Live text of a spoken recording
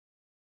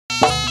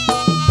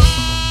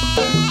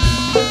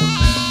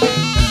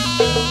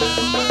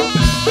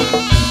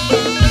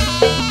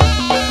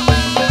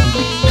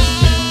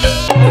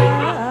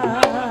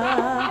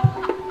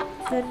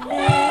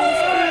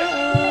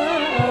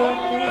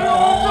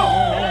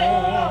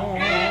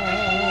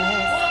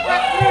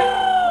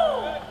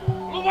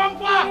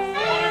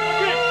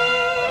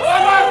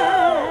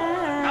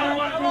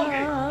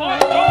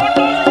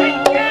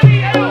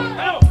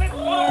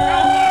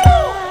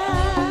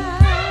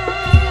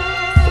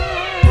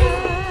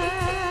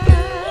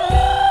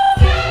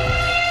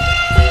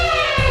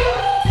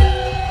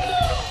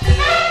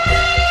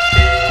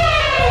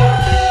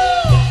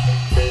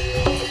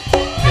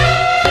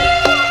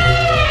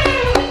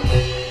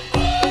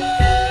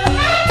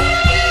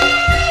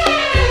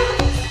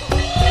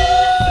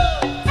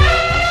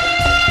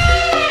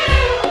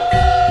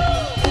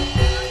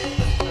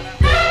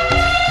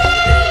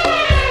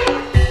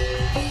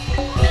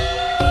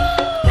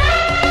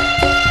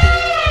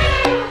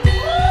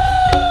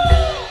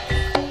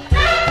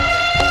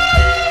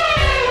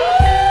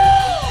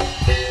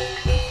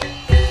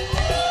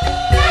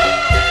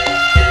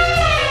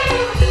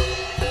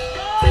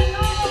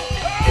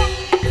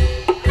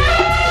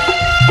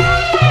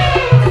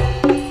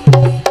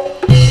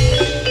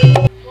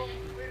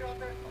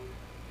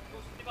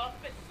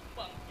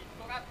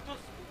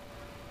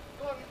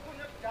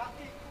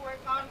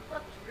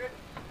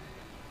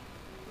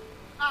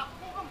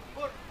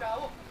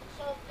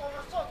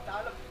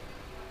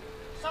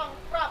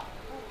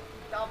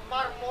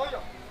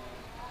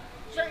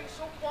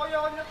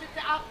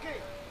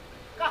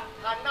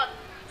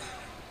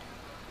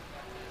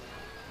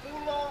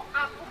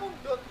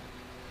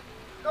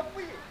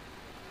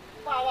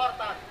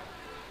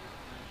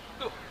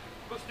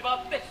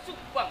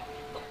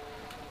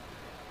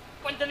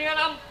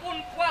panjenengan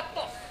ampun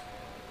kuatos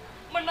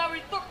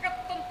menawi to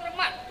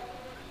ketentreman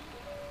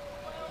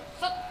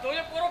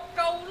sedaya para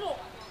kawula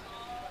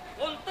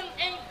wonten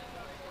ing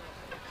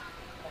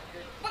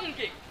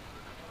pengging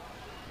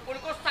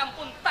punika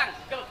sampun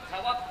tanggel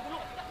jawab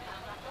kula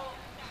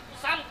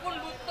sampun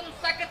boten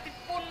saged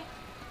dipun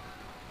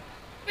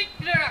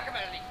pigliraken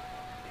malih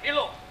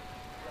lho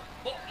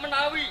mbok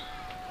menawi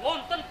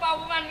wonten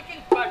pawongan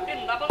ing badhe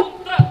ndamel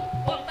utrap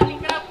wonten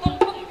ing kraton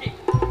pengging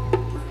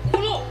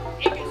kula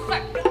ingkang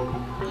saged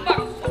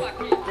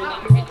maksulake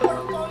mangke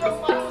percaya marang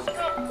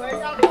kabeh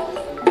kalih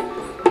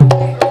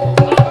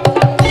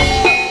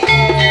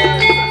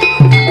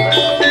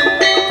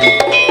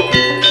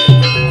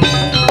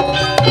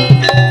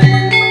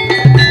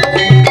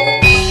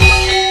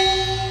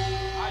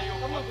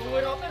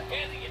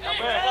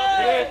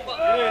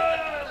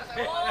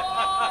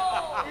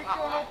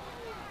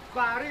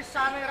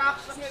barisane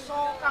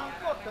raksasa kang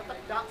padha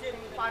tedhak ing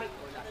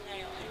parigala.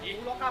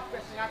 Kula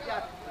kabeh sing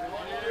ati-ati.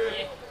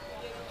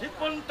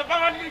 Dipun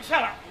tepangan ing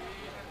salah.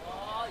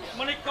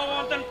 Menika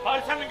wonten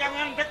barisan ingkang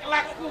ngandhek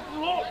laku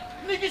kula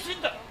niki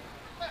sinten?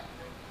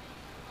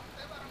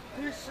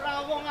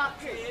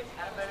 Disrawungake.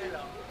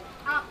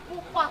 Aku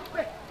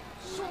Patih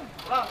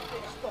Sumbang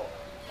Ista.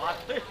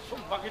 Patih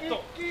Sumbang Ista.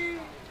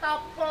 Iki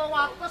tapel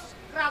wates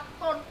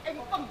kraton ing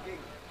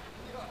Pengging.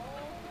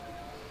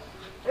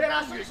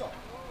 Rasiksa.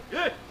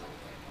 Nggih.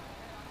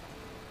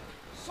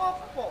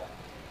 Sopo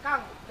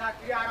kang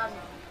dadi aran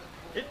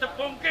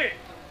ditepungke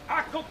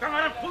aku kang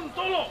aran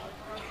Bondol.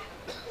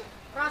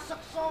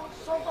 Raseksa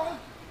saka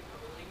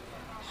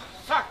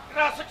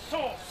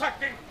Raseksa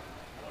saking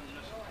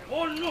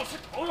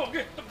Bojonegoro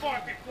nggih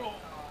tepungake kula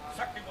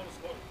saking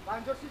Bojonegoro.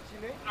 banjur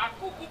sijine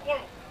Aku kupul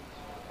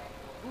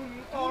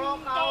Buntolo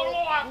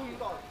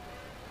Buntol.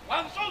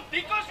 Langsung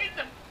dika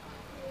sinten?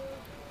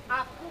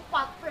 Aku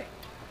Patih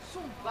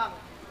Sumbang.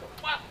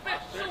 Patih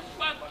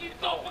Sumbang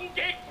Ista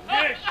Pengging.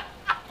 Nggih.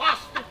 Pas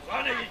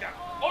tujane iki, Kang.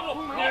 Ono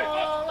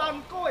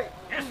lan kowe.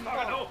 Yes,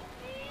 Pak.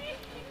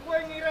 Kowe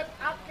ngirit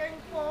akeng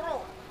para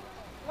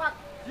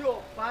wadya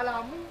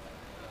balamu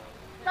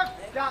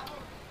tedhak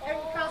ing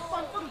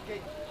kraton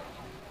Pengging.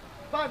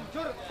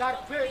 Banjur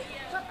garbe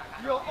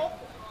sedya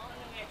apa?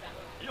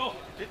 Yo,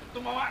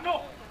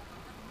 ditumawakno.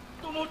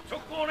 Tumuju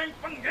ning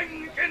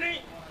Pengging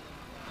kene.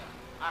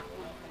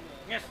 Aku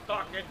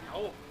ngestake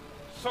kau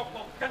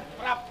saka Ken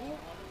Prabu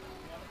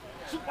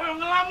supaya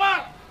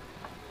ngelamar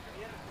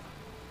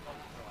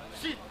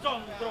si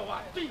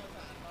Condrawati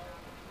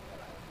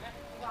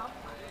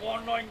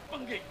wono ing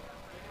Pengging.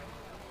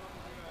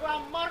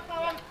 Lamar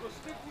kawan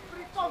Gusti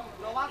Putri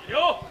Condrawati.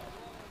 Yo,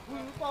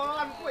 Buntolo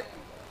lan kowe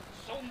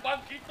Sumbang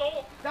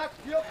kita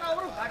dadi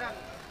kawruhanan.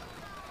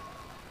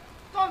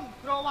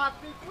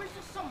 Condrawati kuwi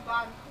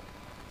sesembahanku.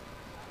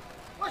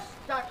 Wis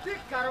dadi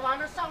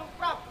garwane Sang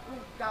Prabu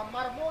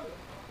Damarmaya.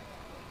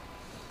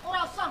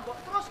 Ora sambok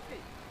teruske.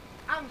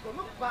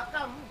 Anggonmu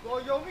bakal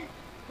nggoyongi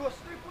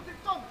Gusti Putri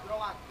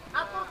Condrawati.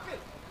 Aturke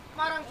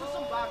marang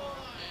sesembahan.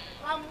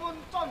 Lamun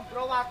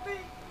Condrawati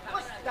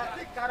wis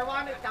dadi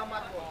garwane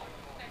Damarmaya.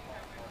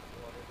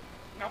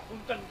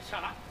 ngapunten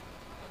salah.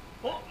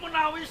 Mbok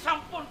menawi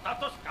sampun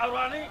dados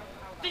garwane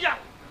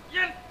tiyang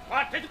yen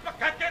badhe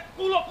dipegake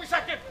kula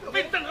pisake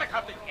pinten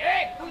regate.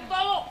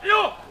 Bondol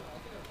Yo,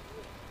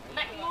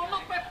 nek ngono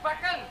kowe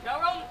bakal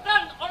gawe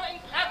untan ana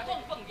ing kraton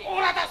Pengging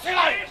ora tak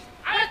selai.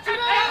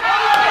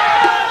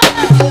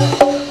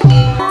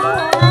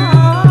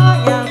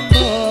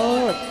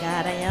 Nyambut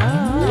karya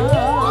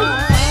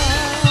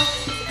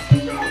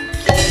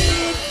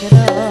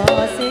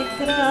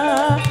sikro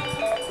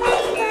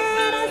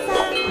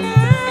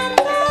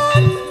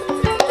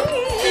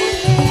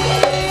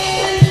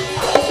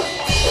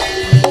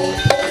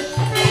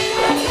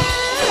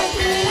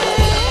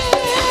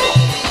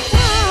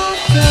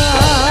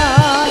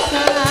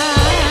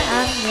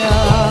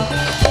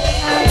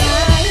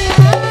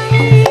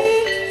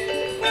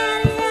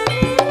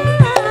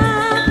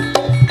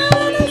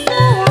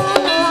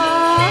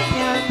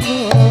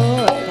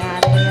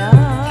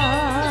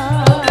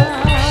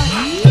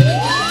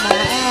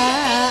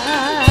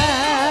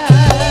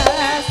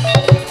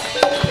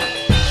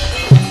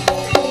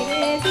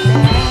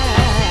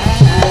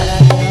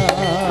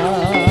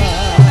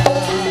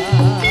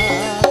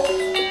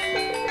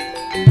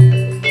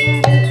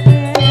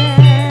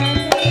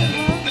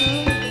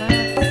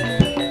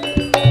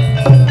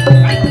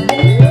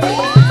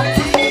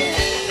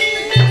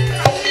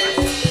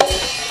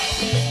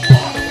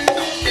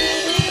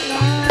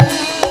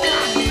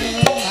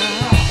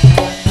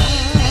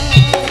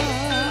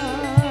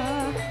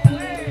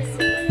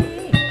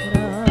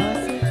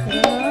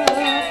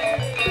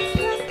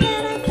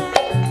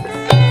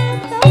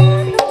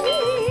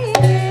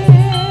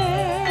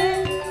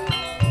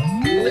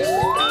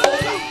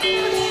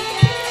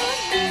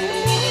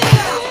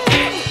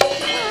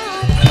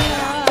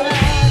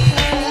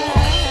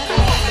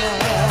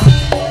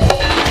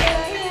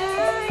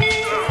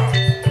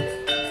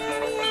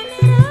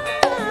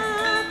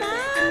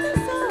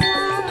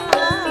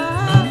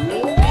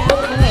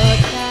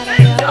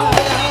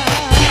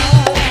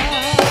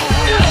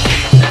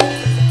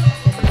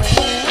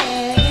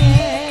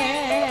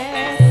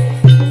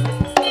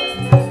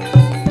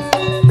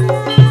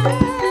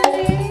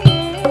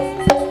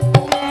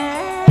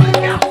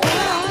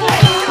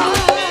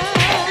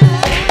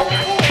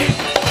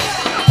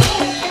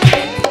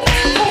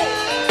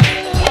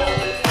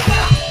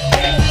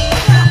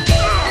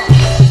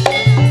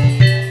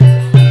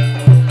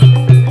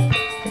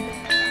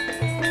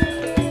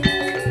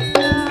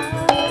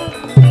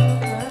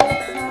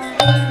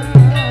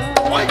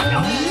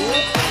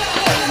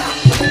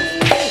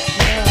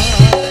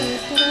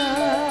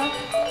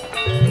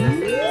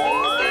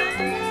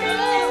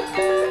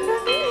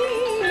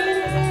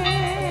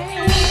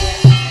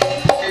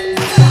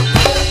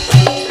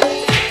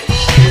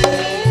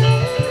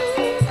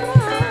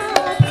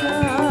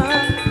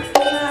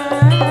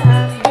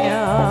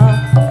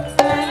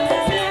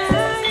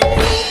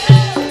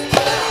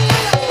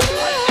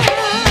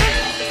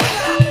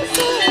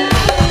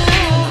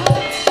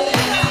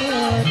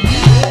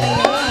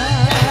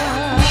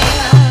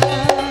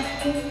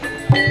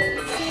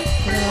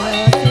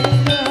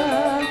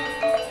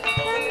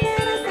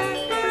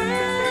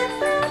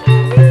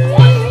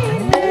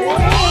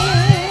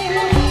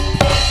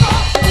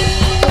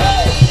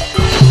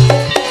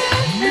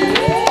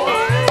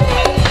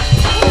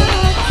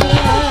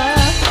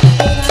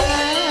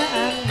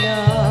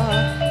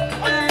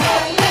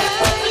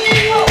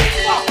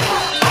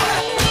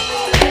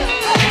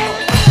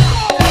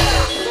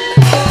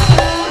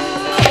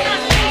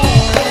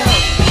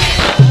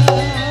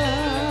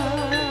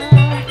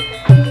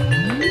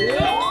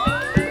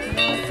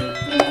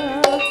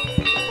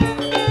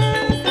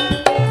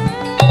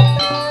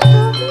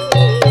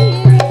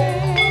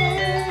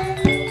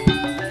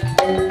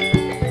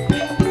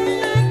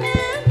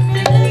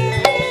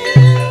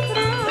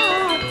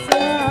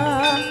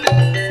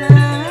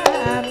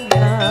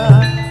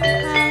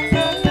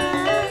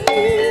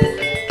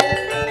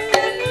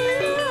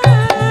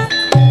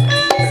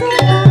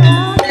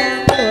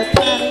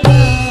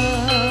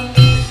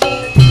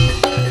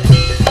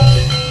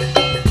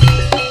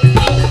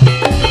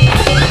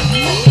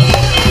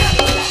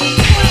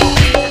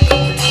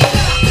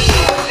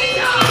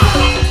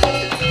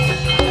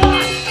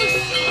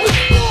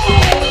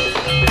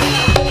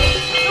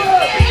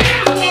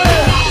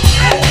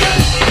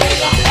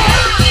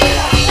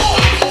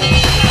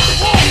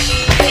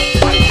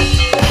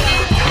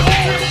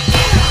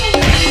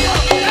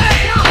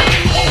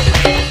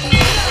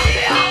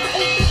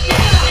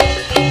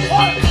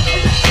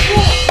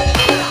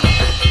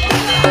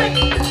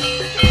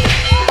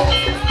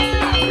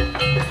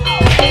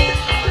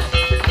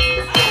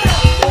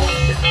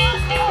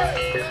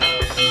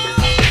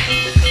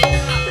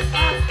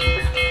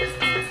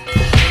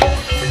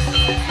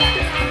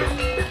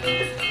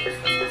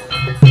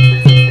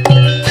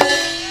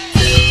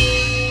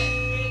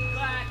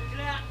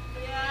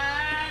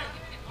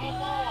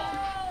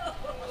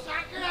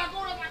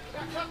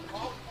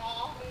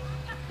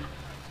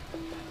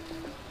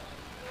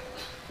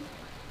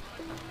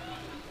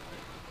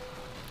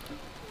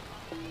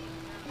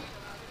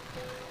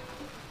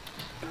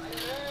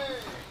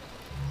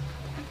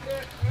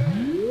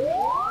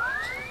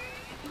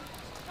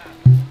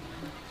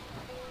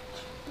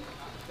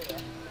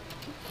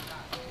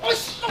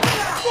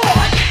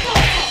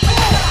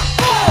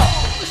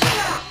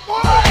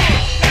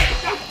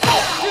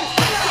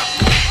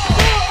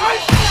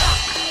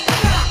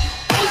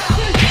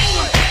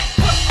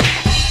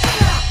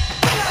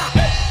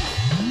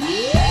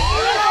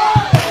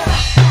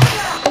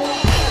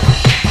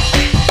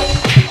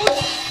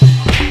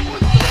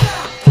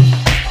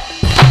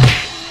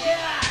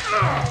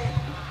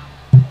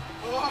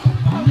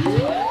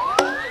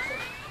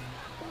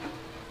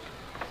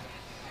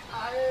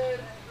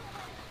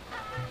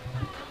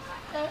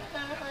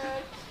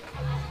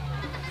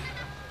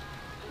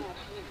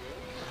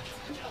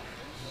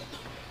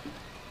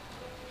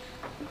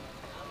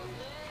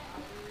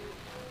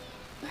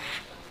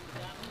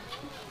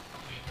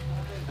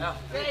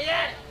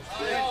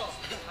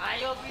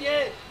Ayo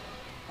piye?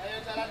 Ayo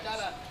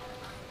jalan-jalan.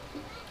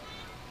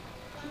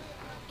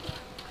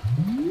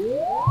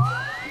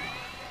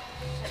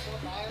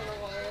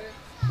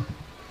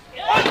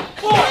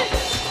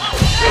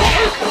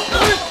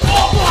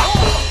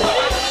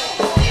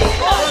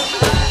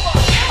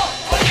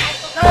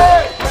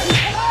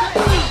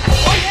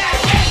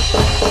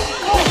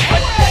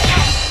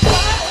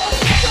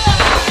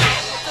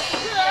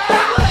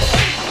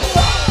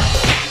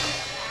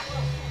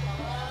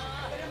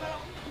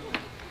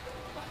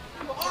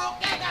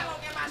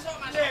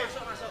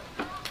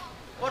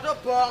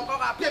 Bongkok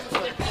kabeh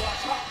mesti.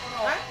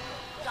 Hah?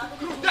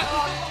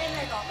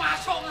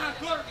 Masuk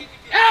nganggur iki.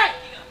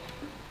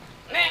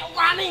 Nek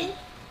wani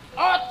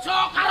aja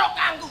karo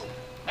kanggu.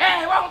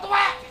 Wong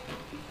tuwek.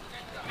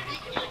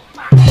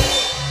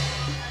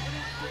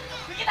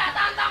 Iki tak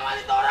tantang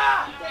wali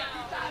ora?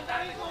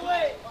 Ditantangi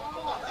kowe.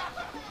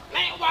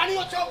 Nek wani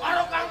aja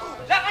karo kanggu.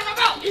 Lah kan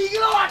apa? Iki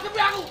lho adepi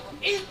aku.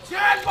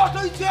 Ijen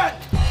padha ijen.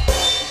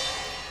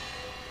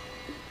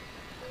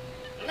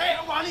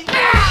 Nek wani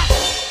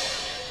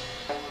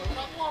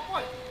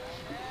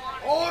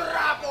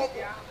ora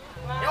apa-apa.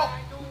 Yo.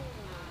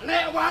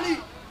 Nek wani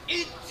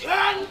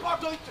ijen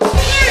padha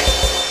ijen.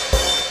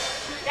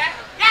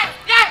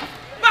 Ya.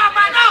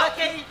 Bapak no.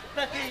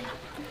 Bagi.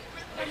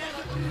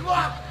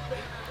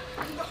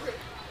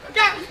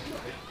 Ya.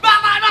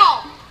 Bapak no.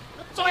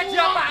 Coba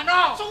dia Pak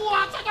no.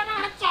 Cuaca kan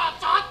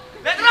cocot.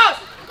 Lah terus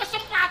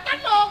kesempatan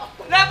dong.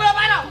 Lah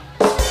Bapak no.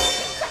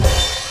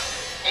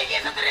 Iki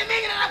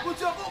streaming nang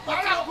bojoku.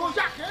 Bapak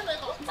goyak ngene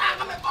to.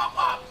 Cangkeme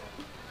kokok.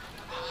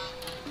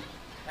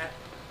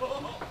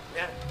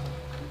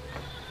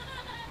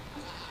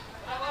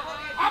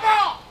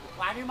 Apa?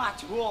 Wani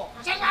maju.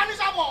 Sing wani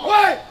sapa?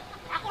 Woi,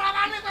 aku ora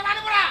wani, kowe wani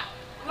ora?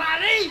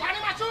 Wani. Wani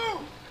maju.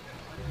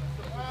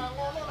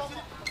 Ngono to.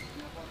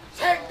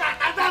 Sing tak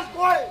tantang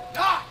kowe.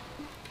 Ya.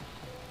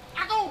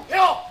 Aku.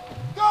 Yo.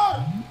 Gur.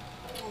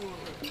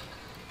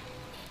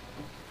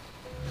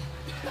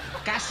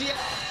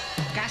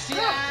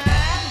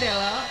 Kasihan deh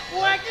lo.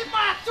 Kowe iki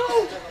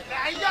maju.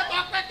 Lah iya to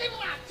kowe iki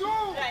maju.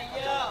 Lah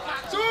iya.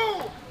 Maju.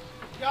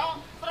 Yo,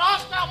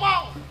 terus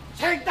ngomong.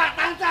 Sing tak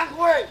tantang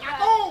kowe.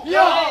 Aku.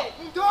 Yo.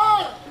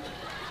 Mundur.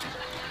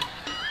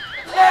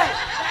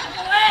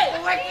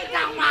 Kowe iki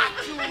tak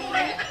maju.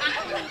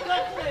 Aku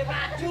mundur kowe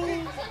maju.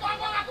 Sing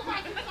ngomong aku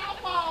maju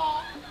sapa?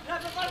 Lah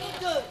kok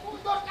mundur?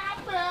 Mundur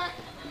kabeh.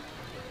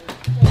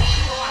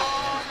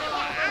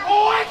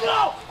 Kowe iki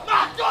lho,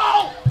 maju.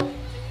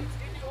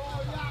 Oh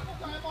ya aku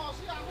gak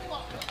emosi aku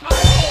kok.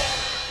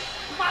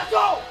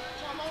 Maju.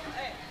 Ngomong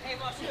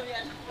Emosi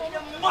ya.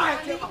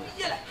 maju.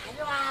 Iya lah.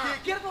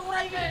 Pikir kok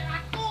ora iki.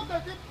 Aku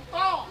dadi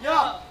buta. Ya.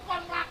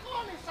 Kon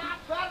lakoni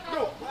sabar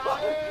karo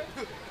bae.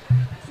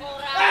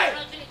 Ora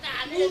ono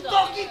critane to.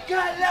 Buta ki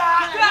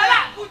galak.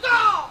 Galak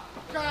buta.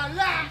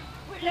 Galak.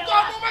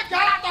 Butamu meh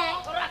galak to.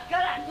 Ora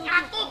galak.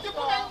 Aku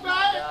dipengin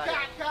bae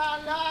gak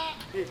galak.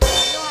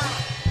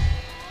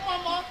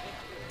 Ngomong.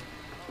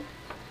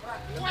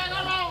 Kowe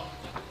ngono.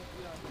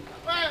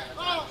 Kowe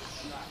ngono.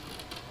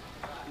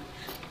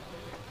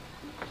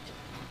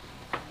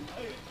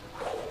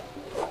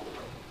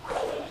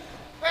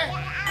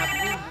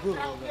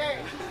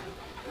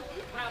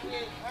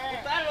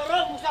 Buta loro,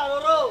 musa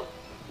loro.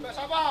 Mbak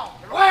sapa?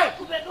 Kowe,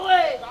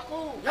 kowe. Aku.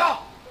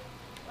 Ya.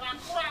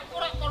 Aku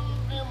rek kon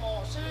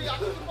emosi.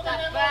 Aku dipengin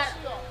Sabar.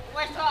 emosi yo.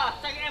 Wes to,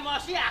 sing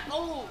emosi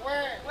aku. Kowe.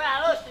 Kowe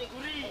halus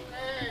diguri.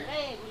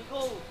 Eh.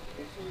 Guriku.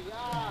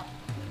 Siap.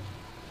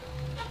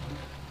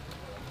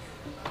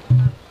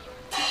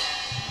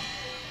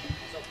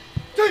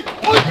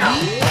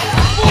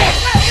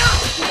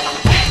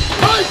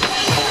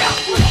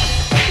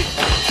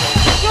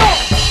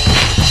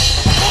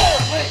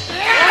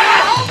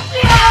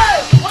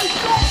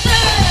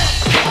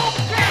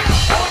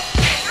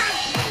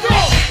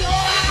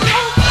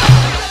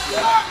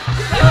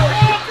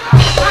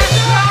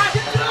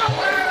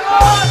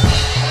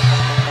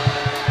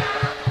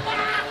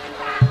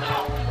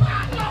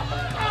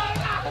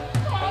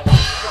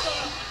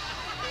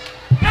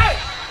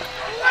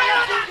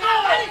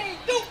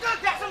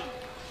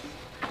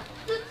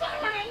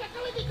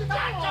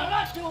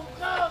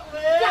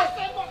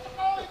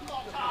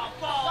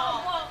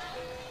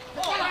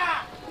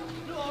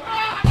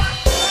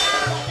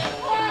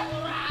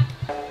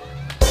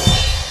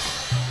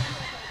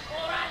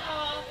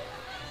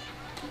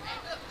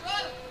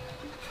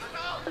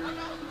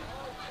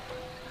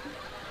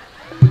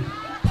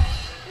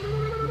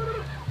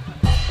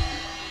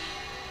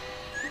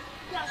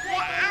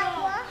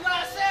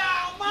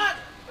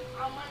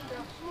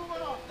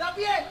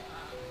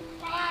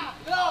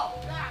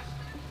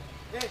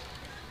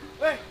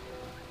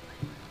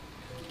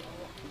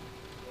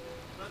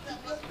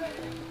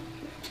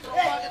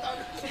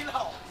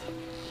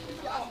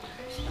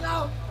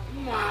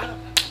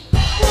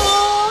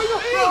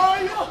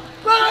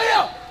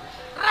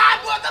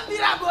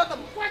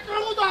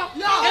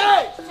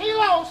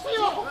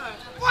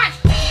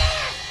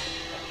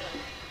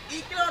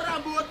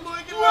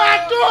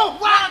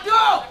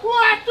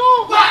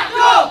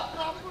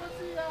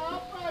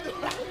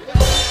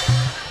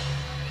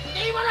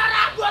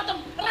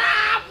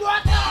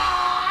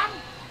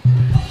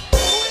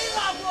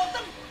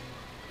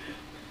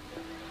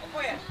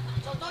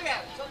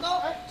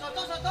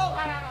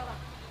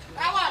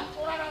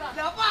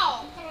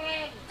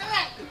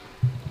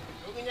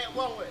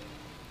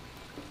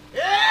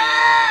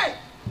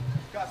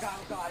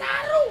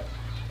 Saru.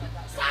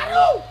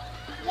 Saru.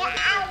 Ya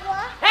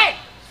Allah. Hei,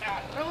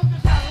 saru itu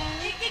saru.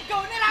 Iki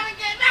gone ra ning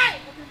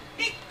kene.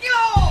 Iki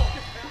lho.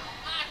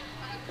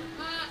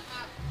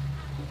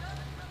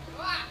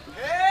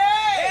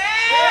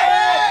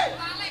 Hei.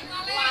 Balik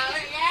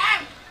ya.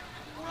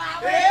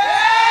 Ulawe.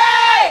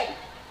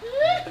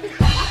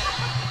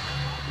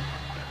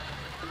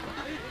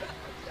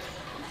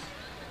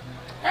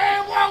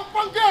 Wong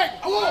penggeng.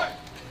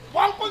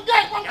 Wong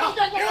penggeng.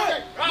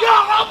 Ya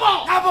ngopo?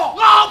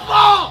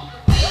 Ngopo?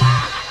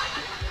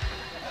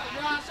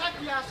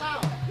 Biasa.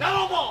 Lah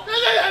ngopo?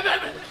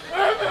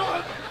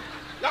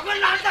 Lah kowe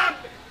nantang.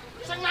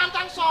 Sing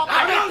nantang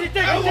sapa?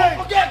 Didik.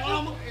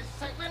 Ngomong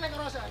sik kowe ning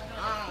ngrasa.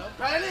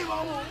 Bali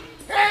ngomong.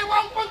 Hei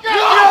wong penggeng.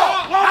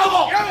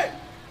 Ngopo?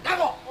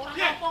 Ngopo? Ora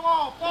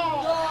ngopo-ngopo.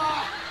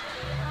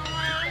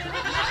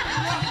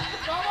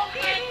 Ngomong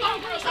ketok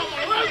terus sapa?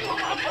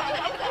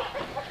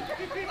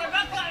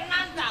 Kowe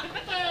nantang.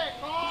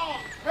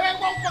 Hei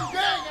wong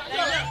penggeng.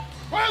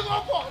 Kowe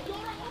ngopo?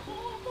 Ora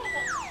ngopo-ngopo.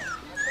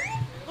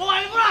 Kowe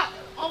ora?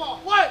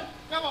 Apa? Kowe,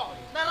 ngapa?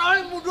 Nek roe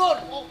mundur.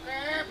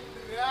 Oke,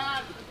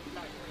 beneran.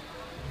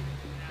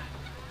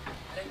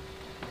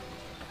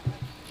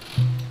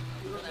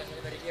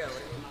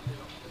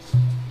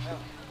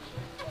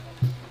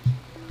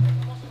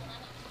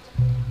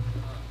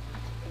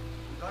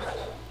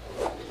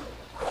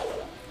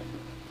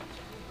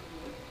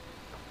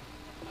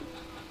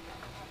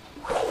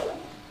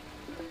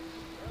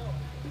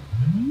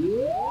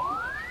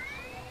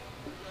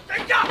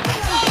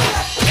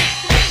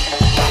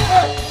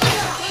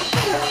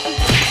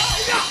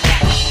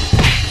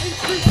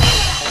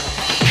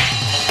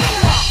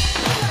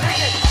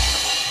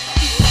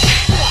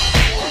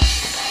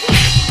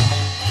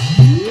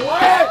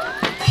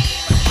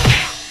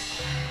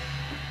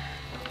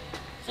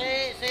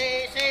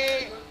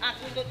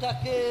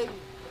 Daging.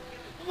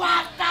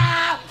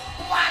 Watau.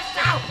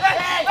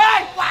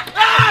 Hei.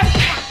 Watau.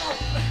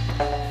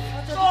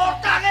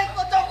 Sotane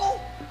kocoku.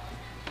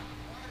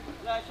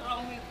 Lah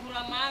serong minggu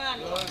ra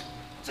mangan.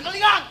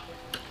 Sekelingan.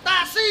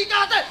 Tasi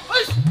kate.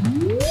 Wis.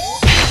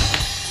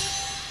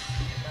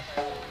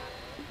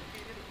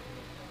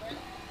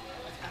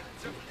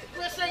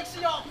 Wis sing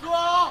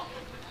siaga.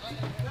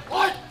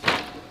 Woi.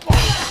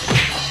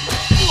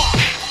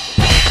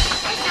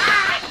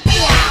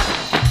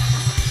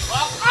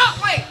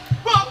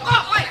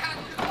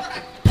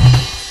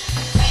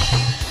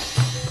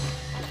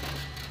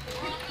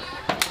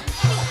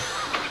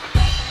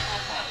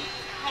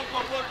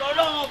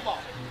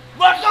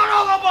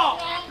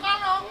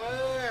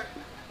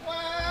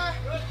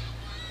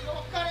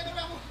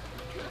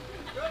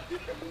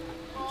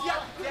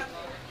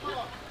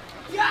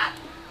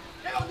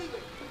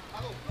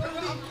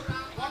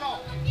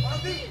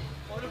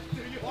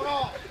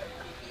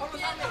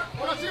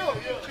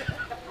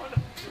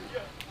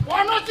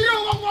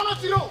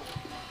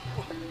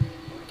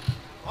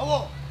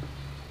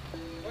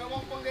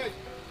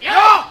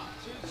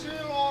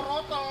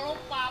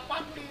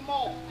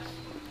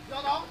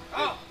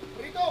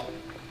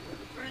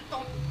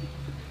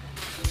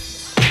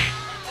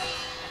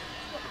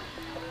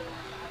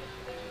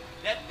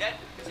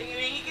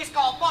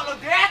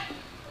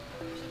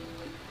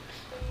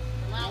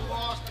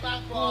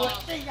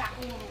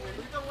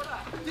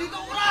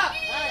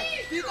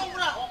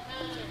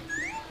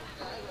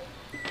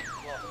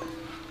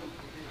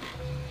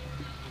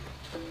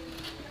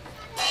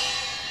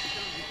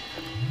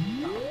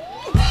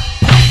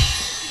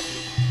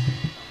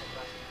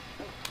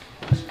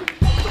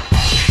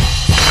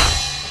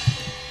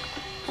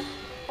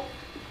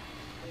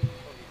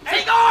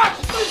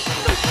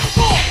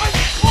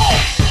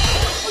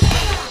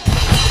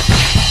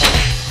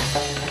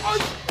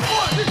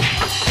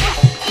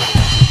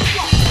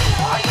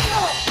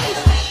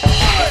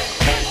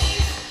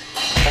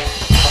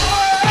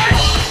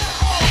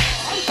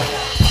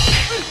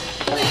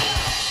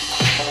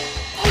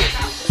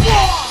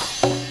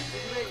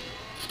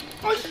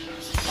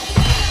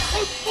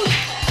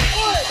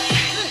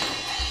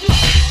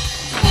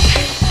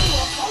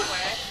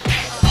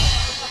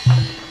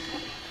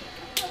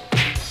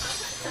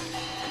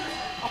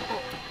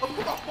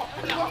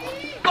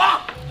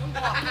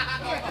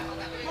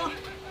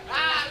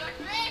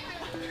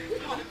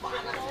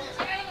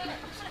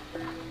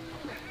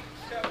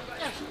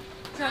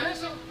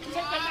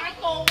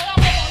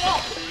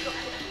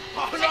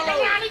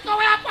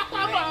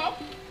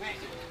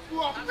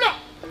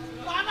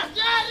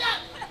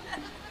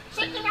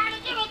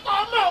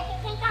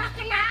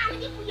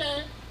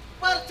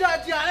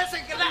 Perjanjiannya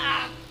sing kena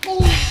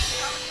aku.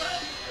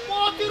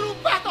 Mau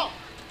dirubah toh?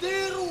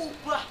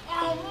 Dirubah.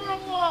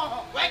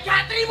 Omong. Kowe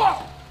gak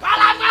trimo.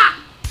 Balang.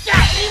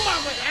 Gak trimo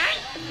men.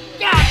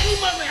 Gak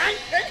trimo men.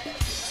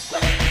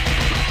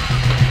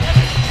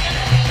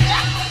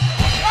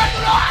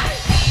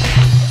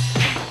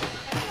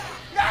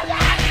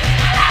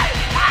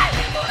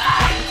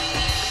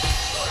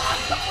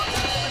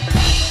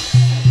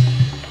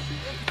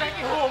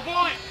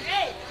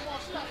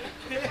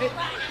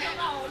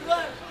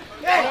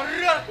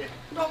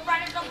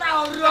 Ketoprak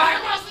ora.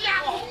 Emosi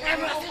aku.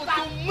 Emosi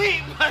dumi.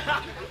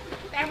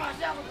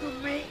 Emosi aku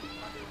dumi.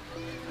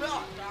 Lho,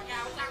 ndake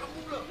aku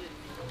cakepmu lho.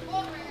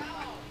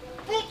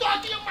 Butuh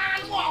iki yang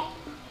mangan wong.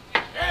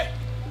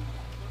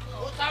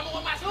 Bocahmu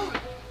kok masuk.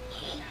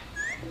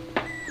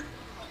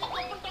 Kok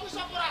pentung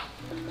sapa ora?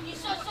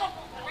 Iso sop.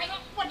 Ayo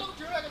pentung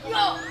dhewe.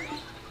 Yo.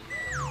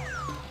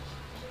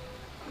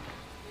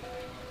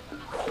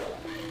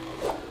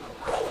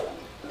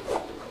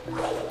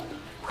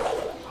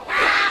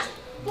 Awas!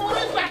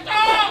 Kuwi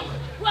batok.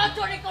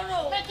 Bojone kono.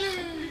 Iki.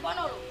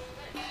 Kono lho.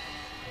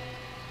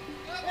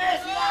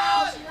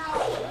 Silau.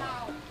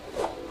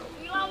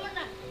 Silau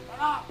meneh.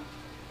 Kono.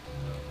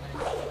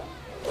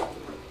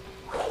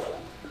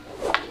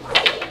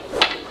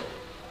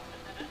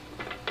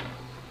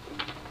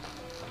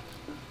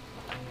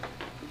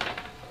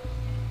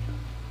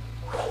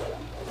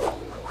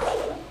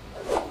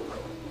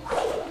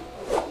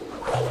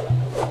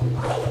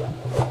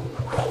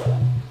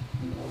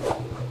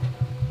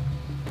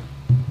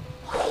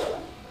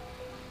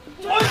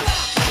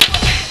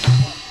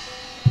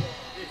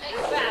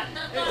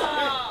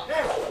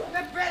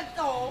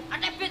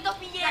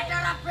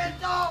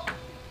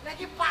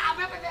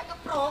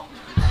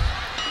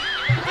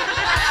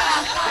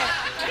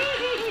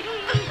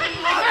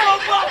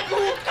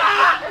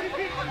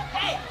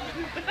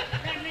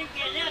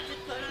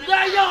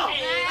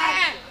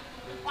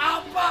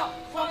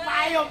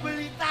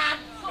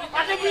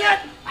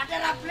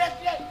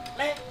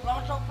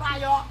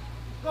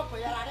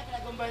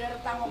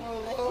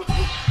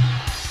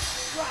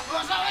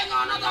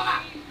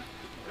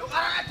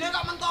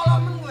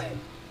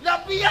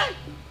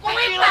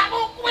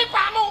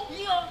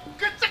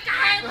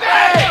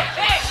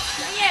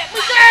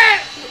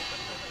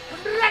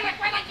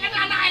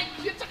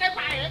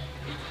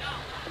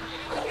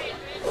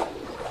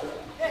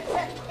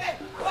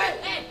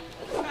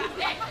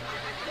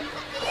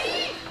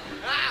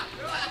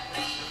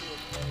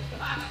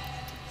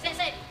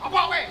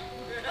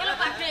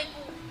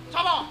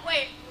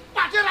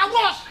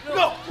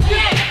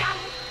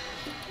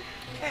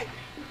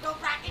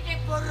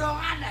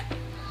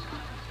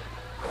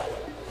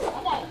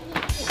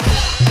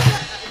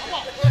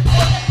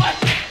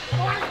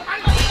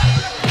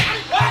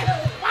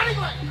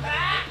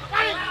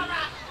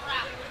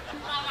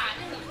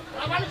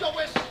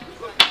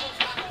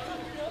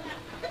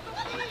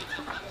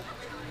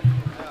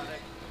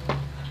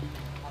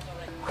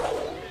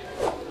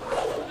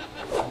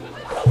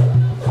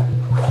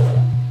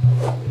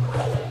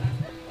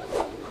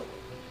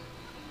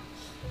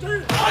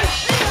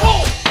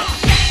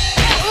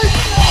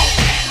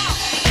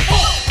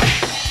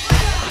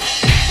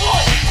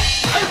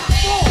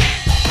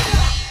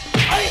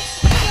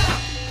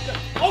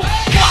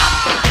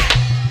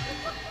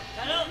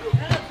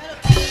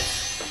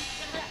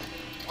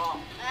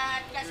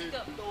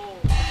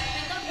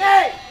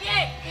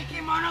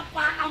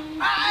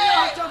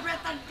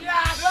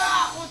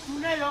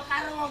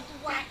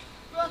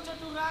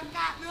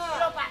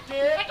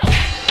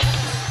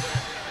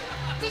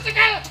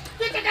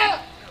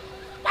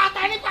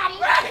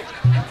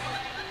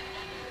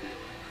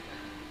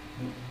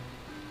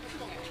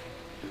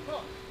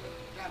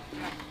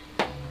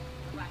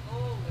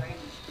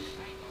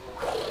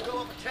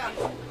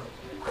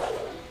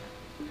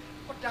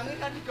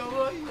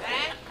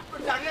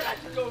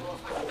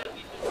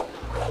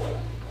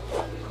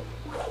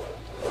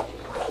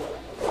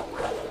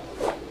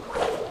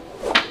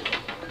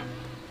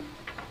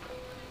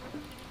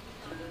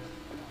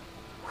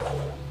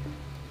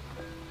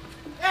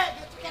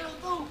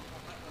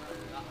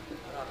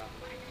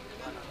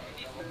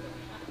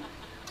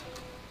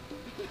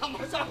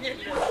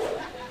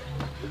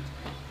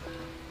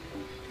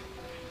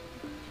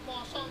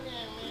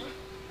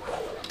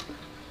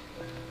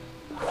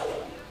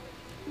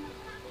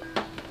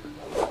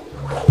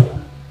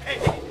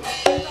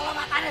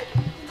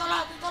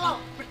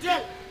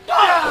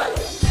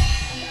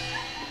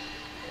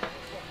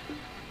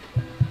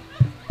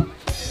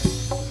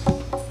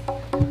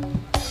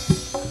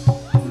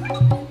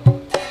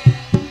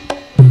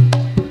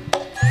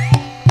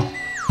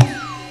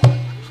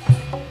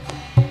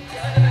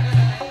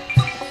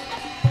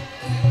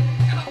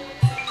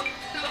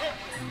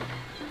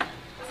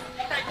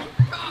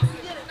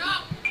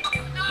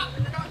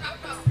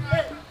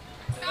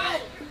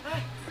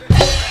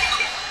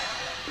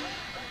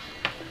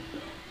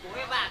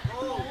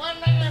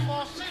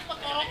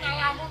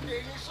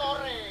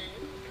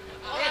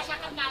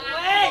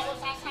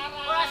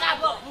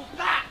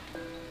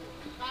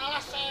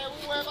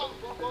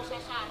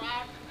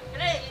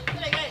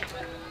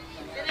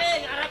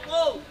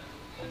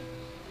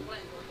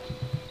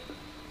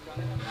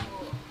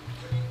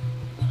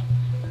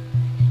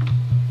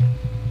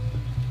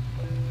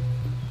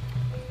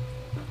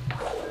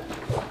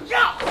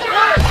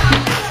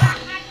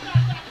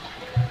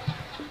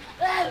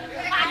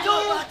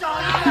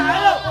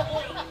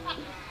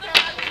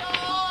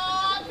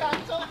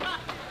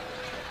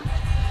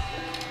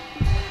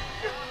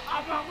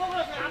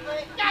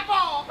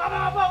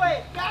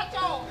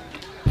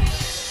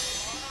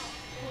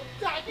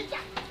 iki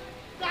cak.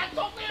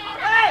 Gacok ki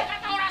ora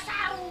kata ora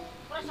saru.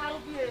 Ora saru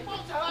piye?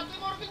 Wong Jawa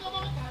Timur ki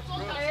ngomong gacok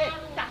gak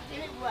saru. Cak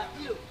cilik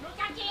buati lho. Lho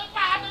cak cilik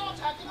paham wong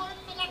Jawa Timur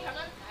iki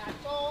tengadangan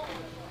gacok.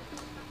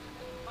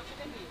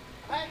 Maksudnya piye?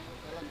 Hei.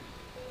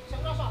 Sing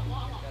ora sapa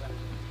ana.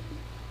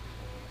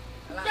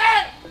 Alah.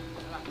 Jen!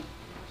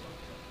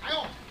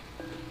 Ayo.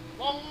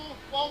 Wong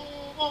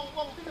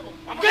pinten, Bang?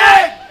 Oke.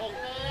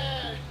 Oke.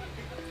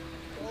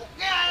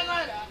 Oke ayo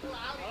kowe.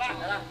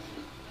 Alah.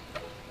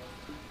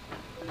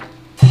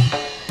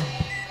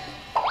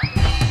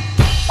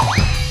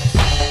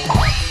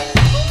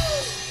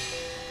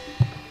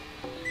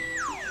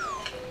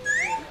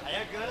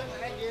 Ayo Gur,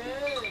 ayo.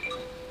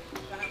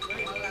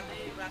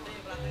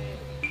 Berlatih.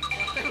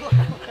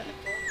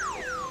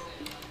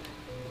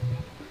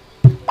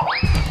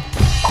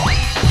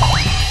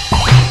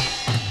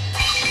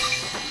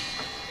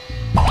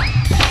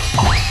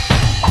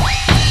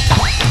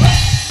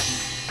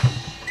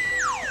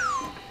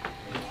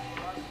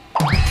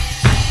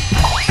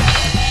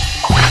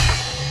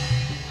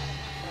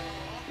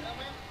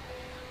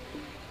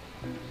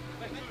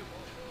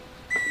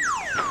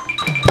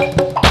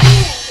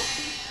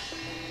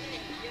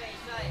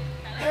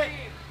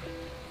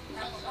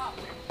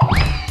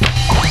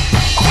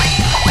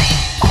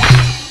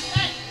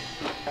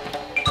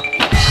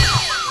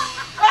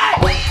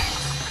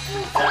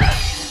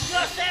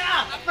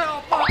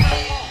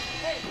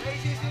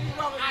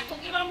 Aku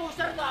ki mau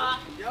muser to.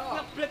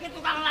 Ngeblek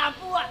tukang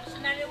lampu ah,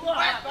 senene wong.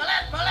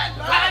 Balen.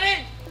 Balen.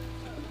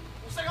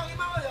 Usir kok iki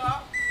mau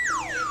ya.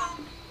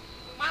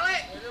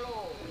 Malik.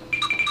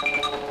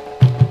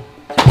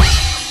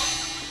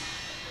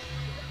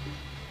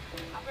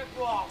 Ape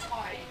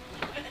bokoi.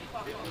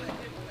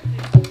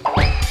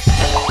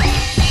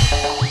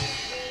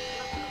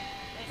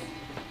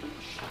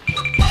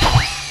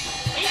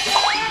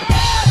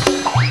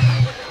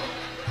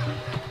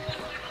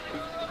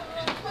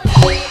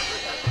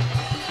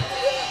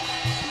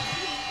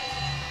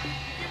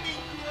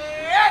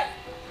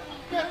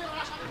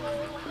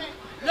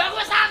 Lah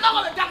aku wis santo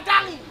kok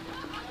dang-dangi.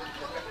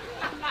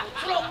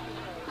 Sluk.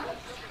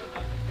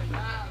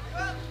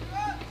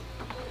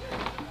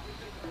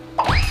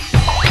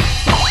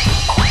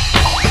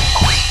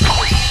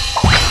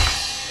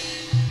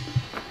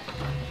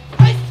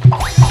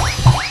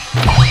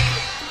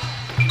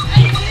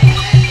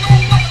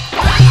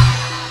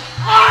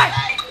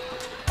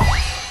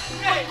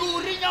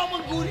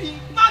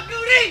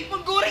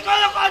 Mengguri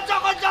kaya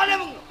kanca-kancane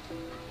meng.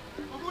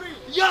 Mengguri.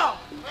 Iya.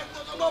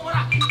 Kok coba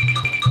ora?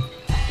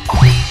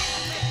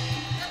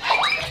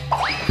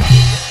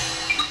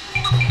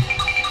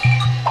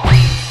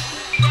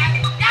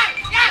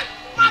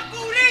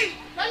 Mengguri.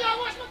 Lah ya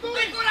wis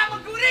mengguri. Iku ora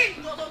mengguri.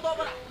 Contoh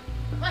ora?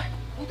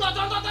 Butuh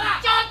contoh to ora?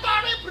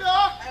 Contone,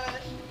 Bro.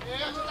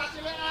 Cita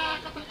cilik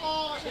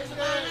keteko sing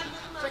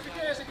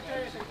gede.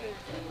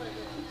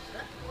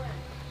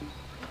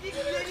 Iki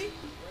piye iki?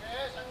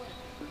 Wes aku.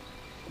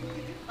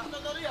 Tak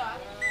tonton ya.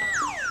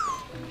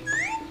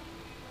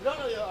 Lho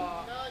ya.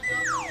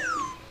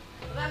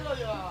 Tenan lo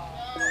ya.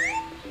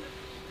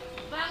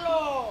 Tenan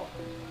lo.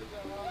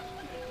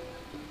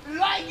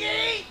 Lho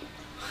iki.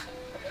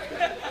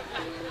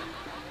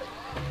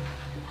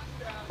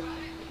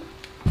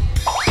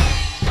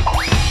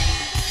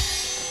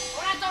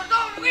 Ora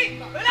contoh kuwi.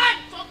 Belan.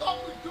 Contoh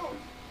video.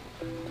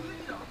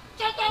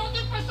 Contoh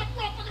iki pas 10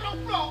 ping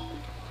 20.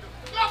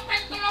 Yo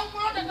ping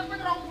 30 dan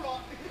ping 20.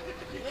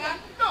 Ya,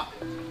 loh.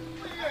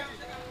 Piye iki?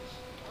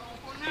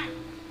 Ampun.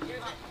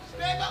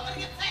 Bebok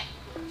ngerget sik.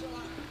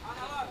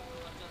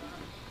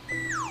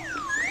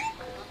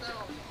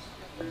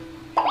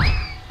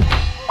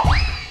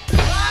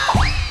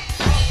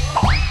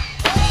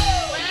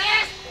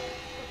 Wes.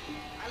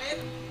 Alin.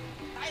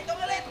 Tak itu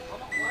Alin.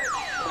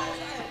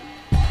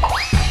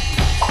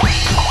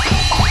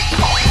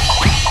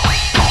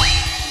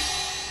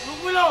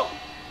 Nunggu lo.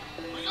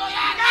 Yo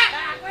ya kan.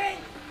 Nah, kuwi.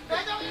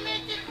 Bebok ini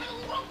cik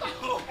urung to.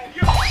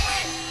 Yo.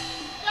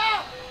 Yo.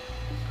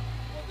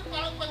 Mungkin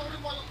paling pengen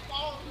mau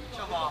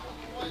Coba.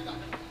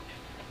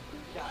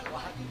 Ya,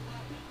 kuat.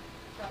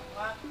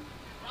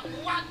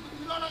 Kuat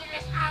gila nang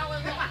SA kowe.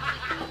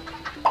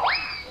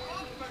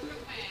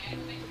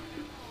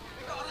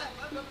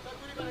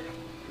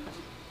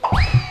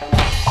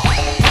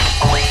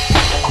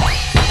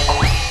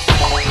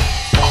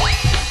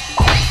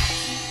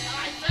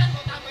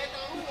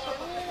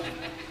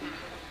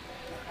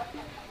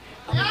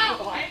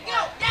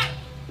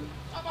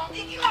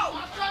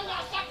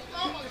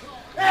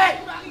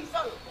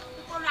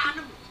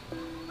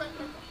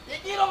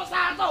 Iki rong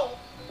salto.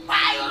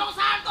 Payu rong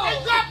salto.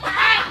 Iku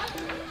pae.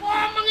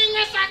 Wong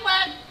menginges kowe.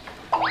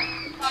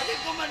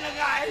 Aku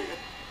menengahi.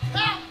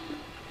 Ya.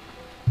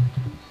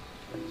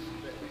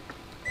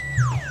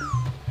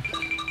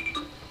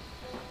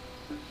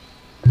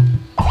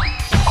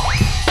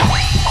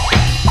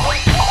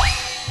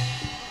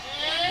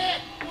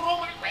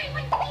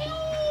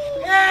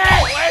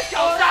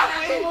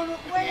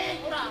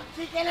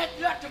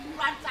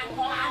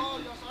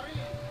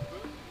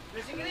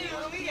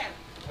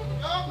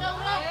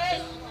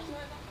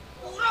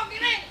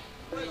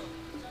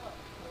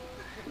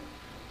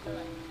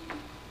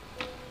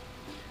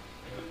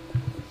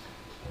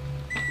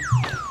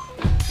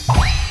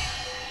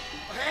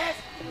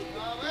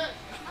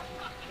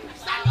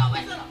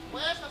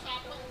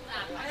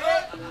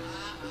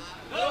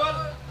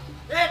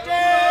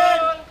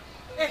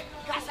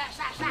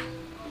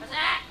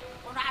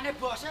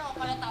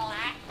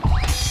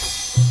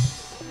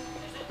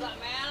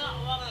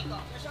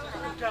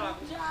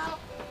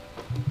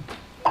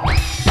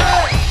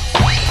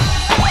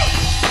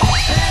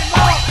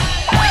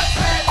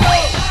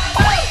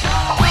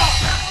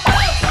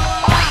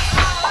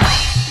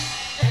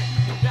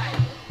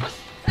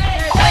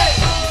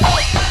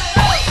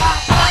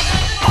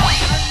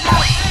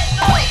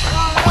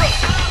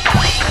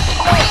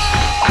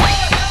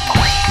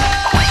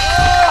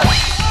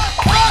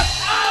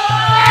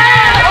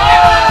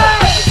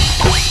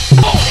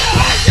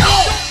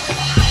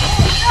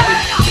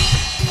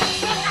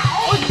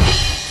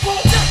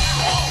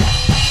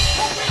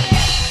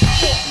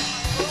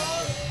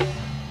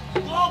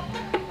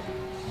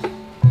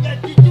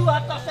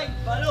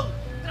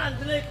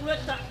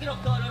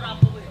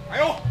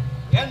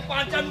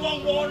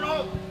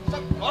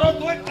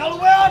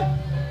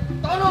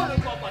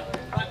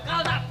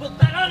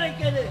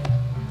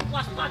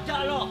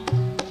 pajak lo.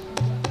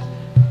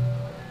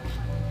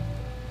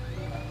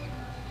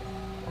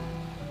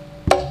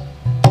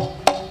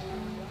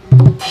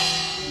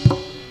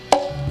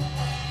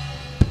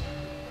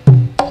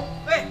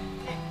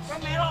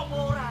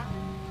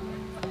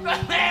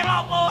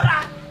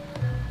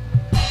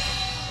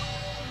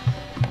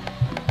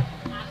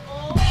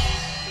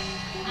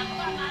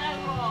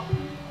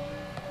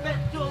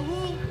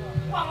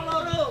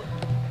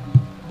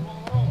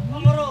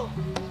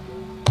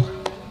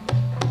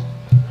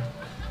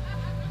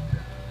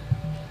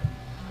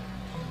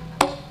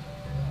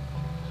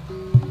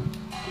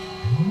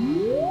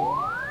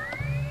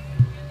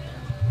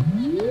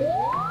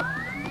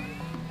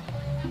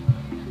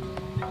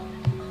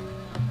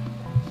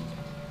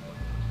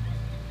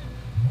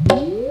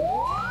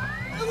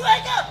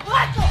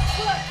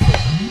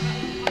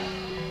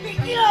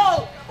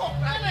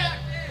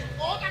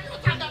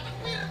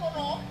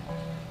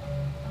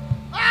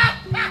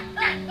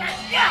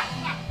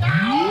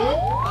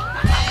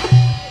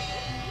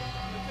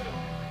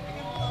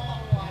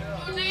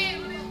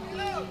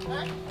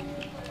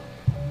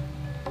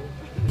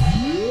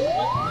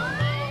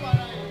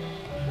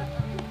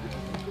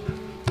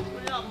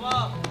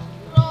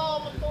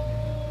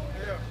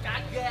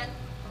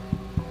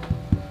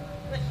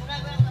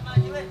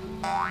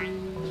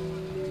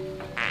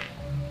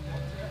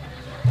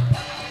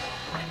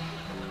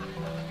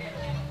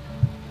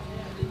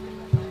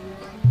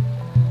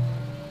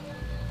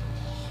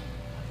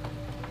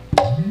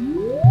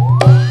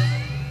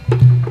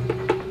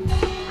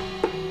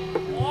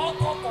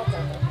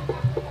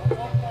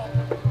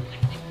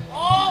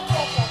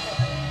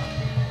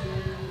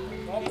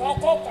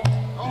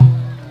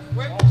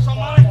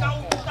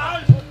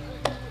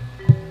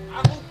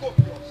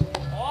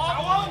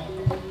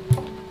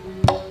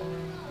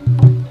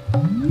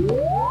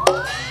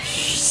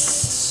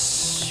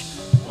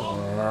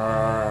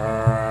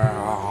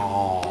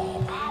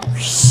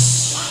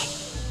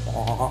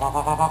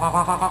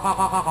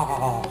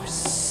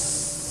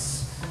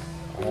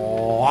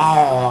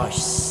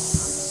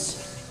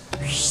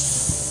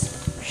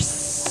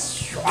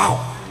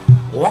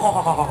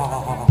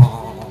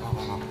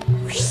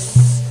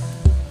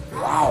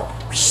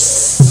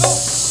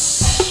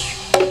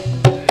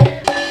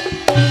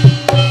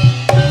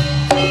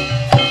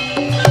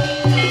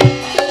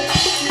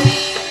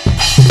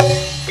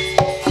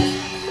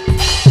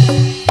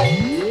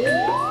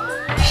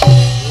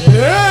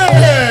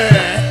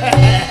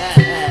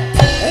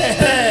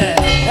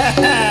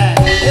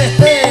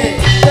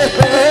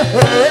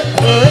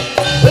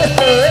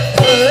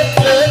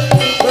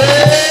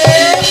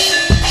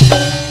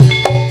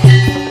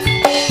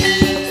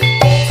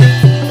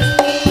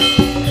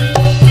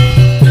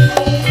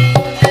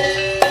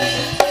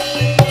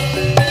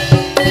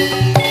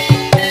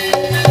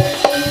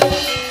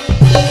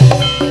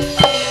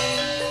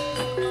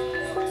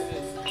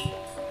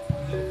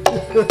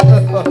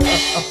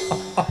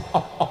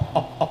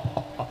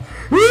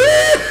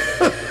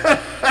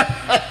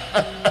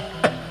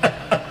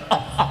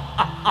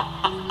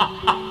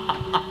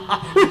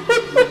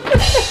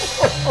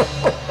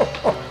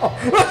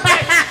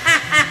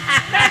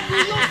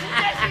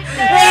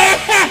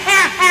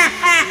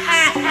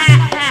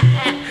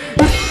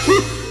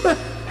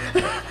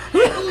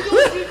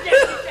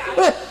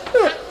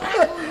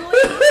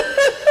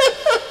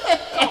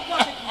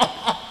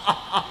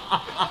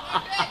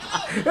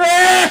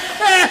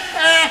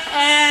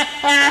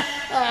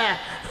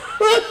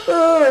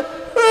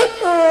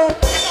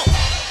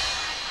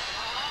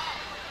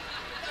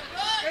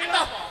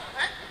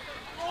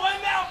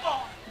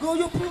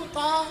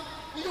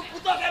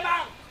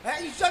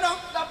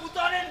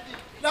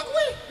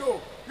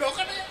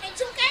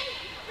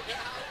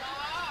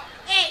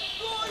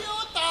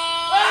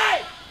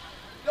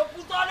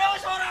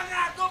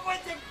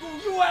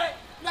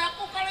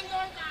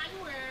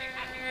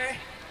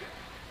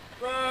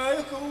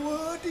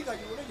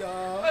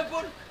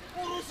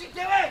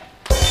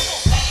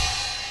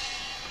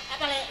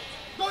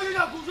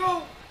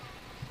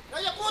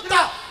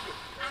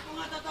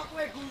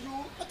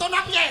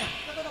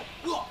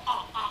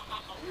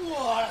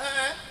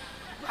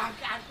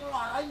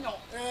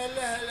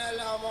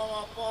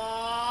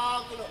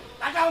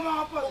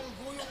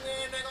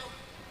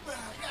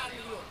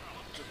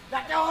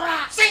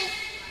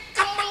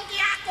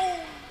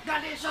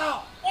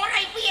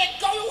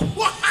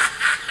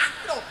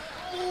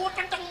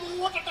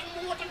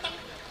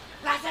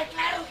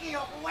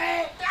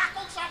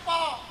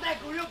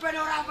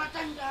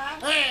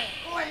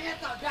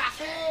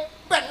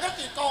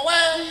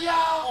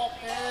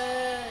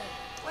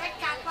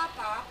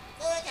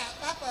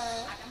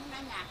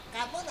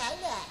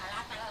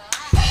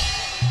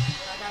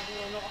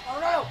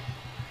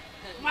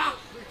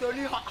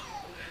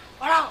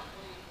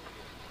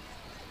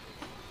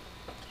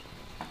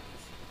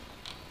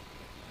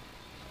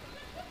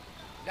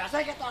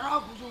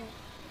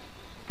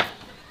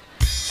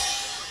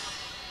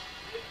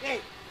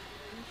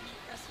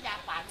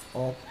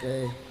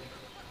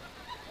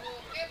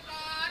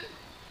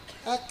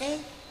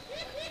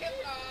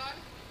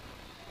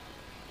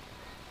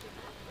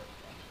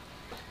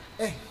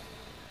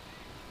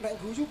 Nek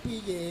guyu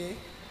piye?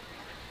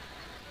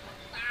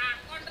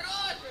 Takon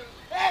terus.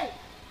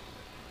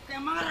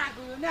 Kemang ra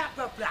guyune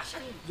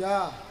abablasen.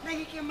 Ya,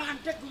 Ning iki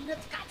mandek guyune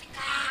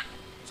cekak-cekak.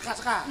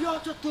 cekak-cekak. Ya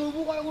aja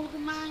dawu kaya ngono ki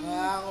mang.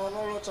 Ah, ngono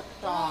lho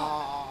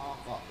cetok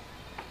kok.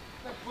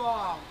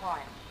 Kebong kok.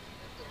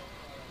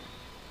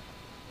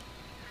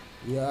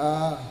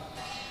 Ya.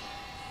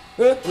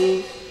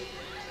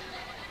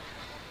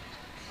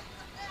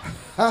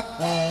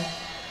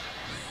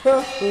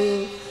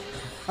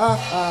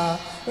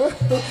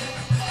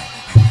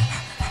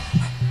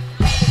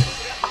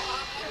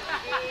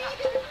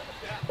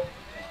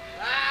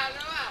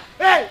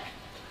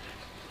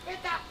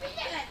 Kita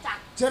piye lek cak?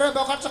 Jere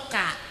mbok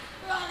cekak.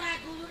 Ora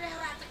guyune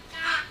ora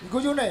cekak.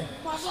 Guyune.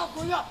 Masa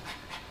guyub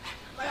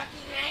kaya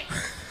kirek.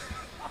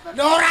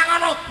 Ya ora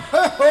ngono.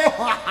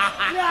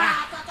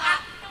 Ya, tak.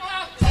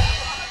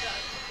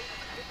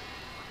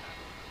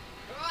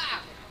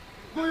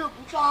 Guyub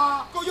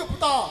buta. Guyub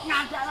buta.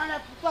 Ngandanane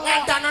buta.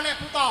 Ngandanane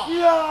buta.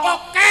 Iya.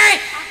 Oke.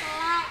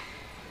 Atelek.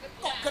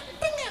 Kok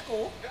gedeng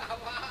aku?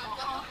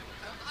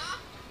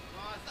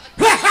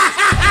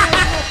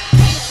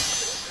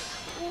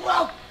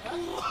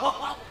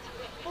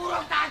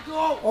 Urang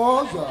tanggung.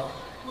 Oh ya.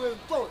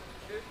 Bentuk.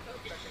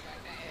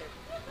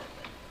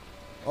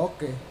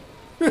 Oke.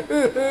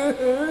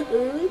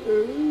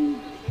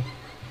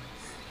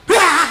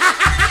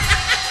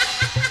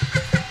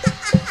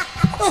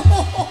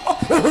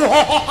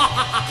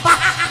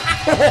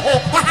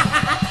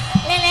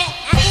 Lele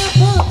aku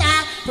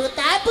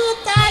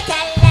buta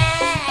jala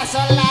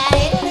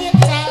solain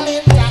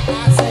linca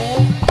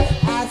asik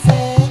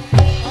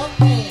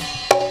oke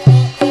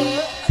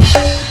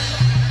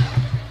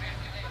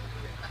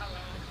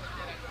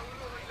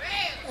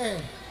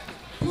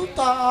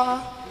Buta.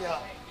 Ya.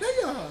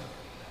 Ya.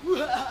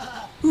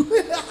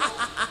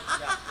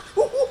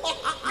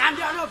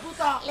 Ngandana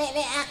buta.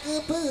 lele aku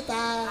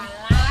buta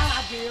Alah,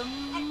 adem.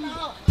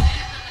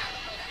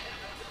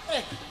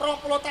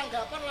 20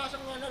 tanggapan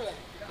langsung ngono lho.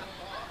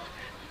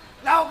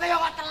 Lah oke ya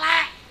kok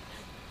telek.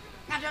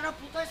 Ngandana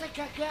buta sing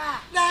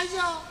gagah. Lah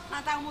iya.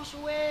 Nantang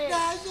musuhe.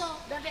 Lah iya.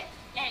 Dadi,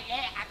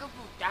 aku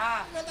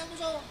buta. Nantang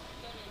musuh.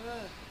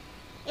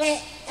 le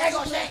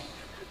Kok sih?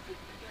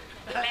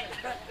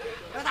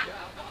 Tak.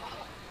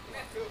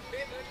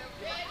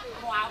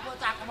 Mau apa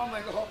cak mau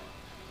mengko?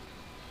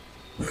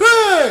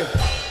 Hei.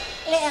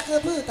 le aku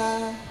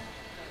buta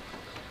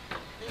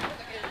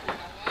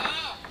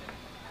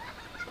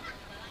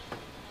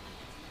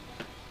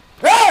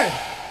Hei.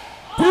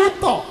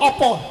 Buta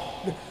apa?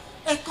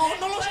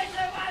 Kono lho.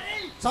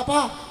 Sapa?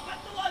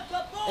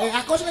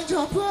 Aku sing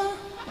jaba.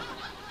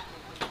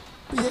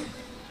 Piye?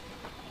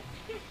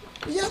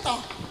 Piye to?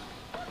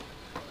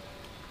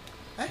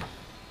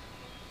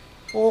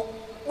 Oh,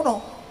 ngono.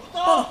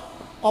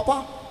 Apa?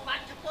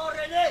 Macet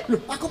rene. Lho,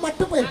 aku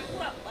madhep ya. Aku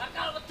ora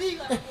bakal wedi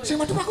kok. Sing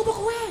madhep aku apa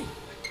kowe?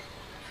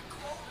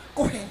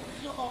 Kowe.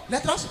 Lah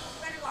terus?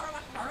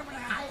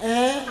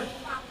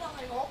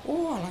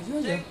 Oh, alah iya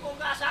ya. Sing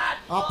pungkasan.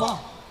 Apa?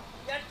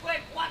 Yen kowe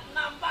kuat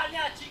nampani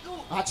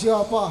ajiku. Aji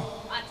apa?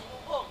 Aji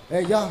mumpung.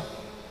 Ya.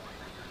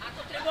 Aku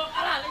terima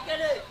kalah ning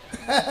kene.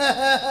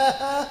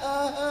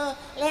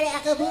 lele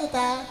aku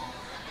buta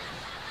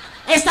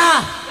Esta,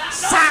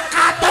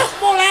 sakatuh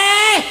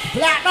mulai.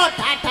 Blakno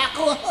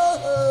dadaku.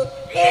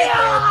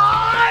 Iya.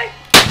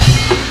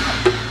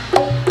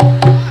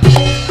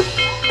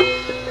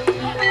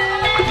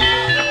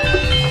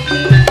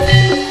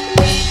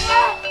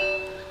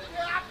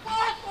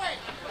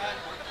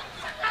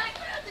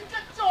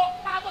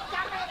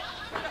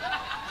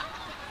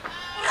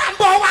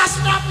 Rambo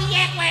wasna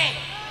piye kowe?